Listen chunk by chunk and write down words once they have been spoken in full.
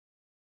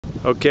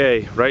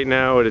Okay, right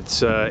now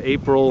it's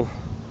April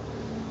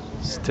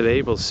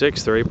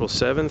 6th or April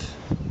 7th?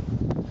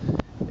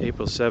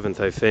 April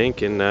 7th, I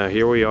think, and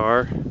here we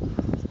are.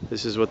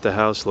 This is what the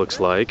house looks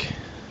like.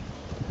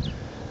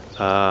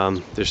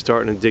 They're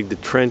starting to dig the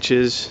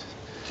trenches.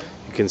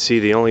 You can see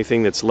the only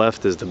thing that's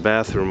left is the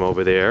bathroom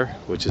over there,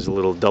 which is a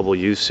little double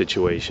use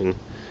situation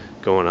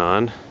going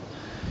on.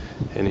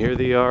 And here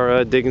they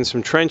are digging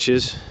some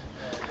trenches.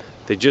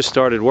 They just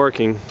started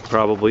working,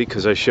 probably,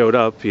 because I showed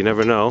up. You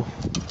never know.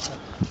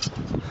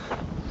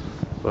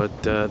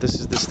 But this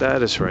is the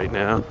status right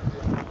now.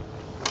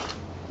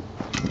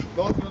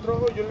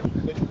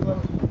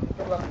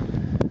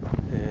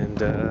 And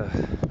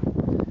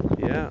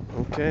yeah,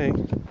 okay,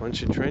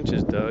 bunch of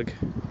trenches dug.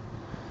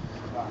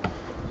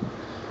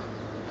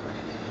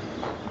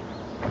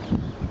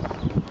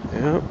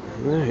 Yeah,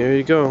 here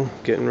you go,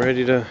 getting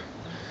ready to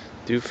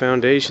do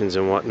foundations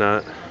and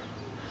whatnot.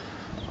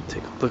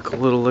 Take a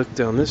little look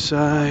down this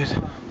side.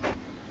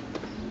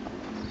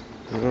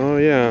 Oh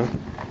yeah.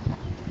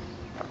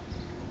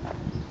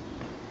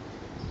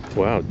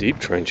 Wow, deep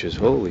trenches,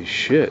 holy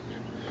shit.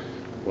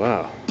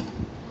 Wow.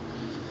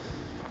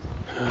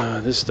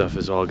 This stuff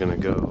is all gonna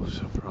go,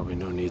 so probably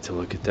no need to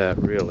look at that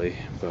really,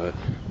 but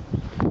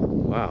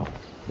wow.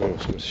 Oh,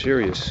 some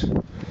serious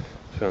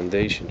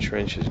foundation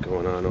trenches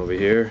going on over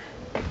here.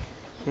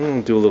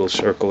 I'll do a little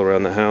circle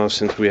around the house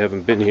since we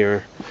haven't been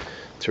here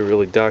to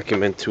really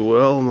document too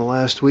well in the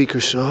last week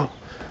or so.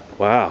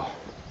 Wow.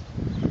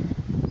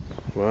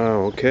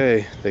 Wow,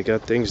 okay. They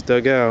got things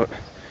dug out.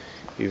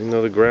 Even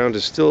though the ground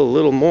is still a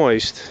little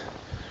moist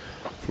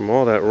from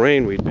all that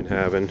rain we've been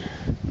having.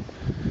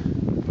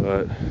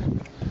 But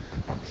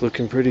it's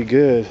looking pretty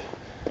good.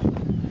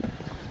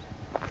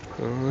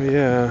 Oh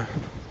yeah.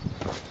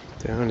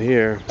 Down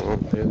here. Well,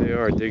 there they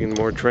are digging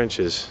more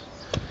trenches.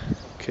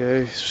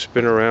 Okay,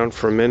 spin around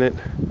for a minute.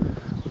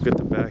 Look at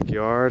the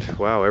backyard.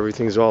 Wow,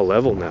 everything's all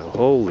level now.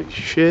 Holy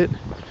shit.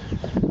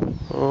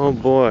 Oh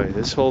boy,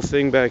 this whole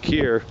thing back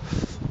here,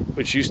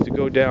 which used to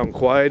go down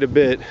quite a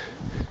bit,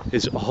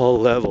 is all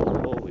level.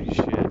 Holy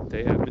shit.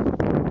 They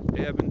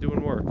have been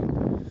doing work.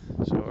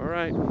 So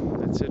alright,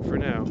 that's it for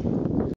now.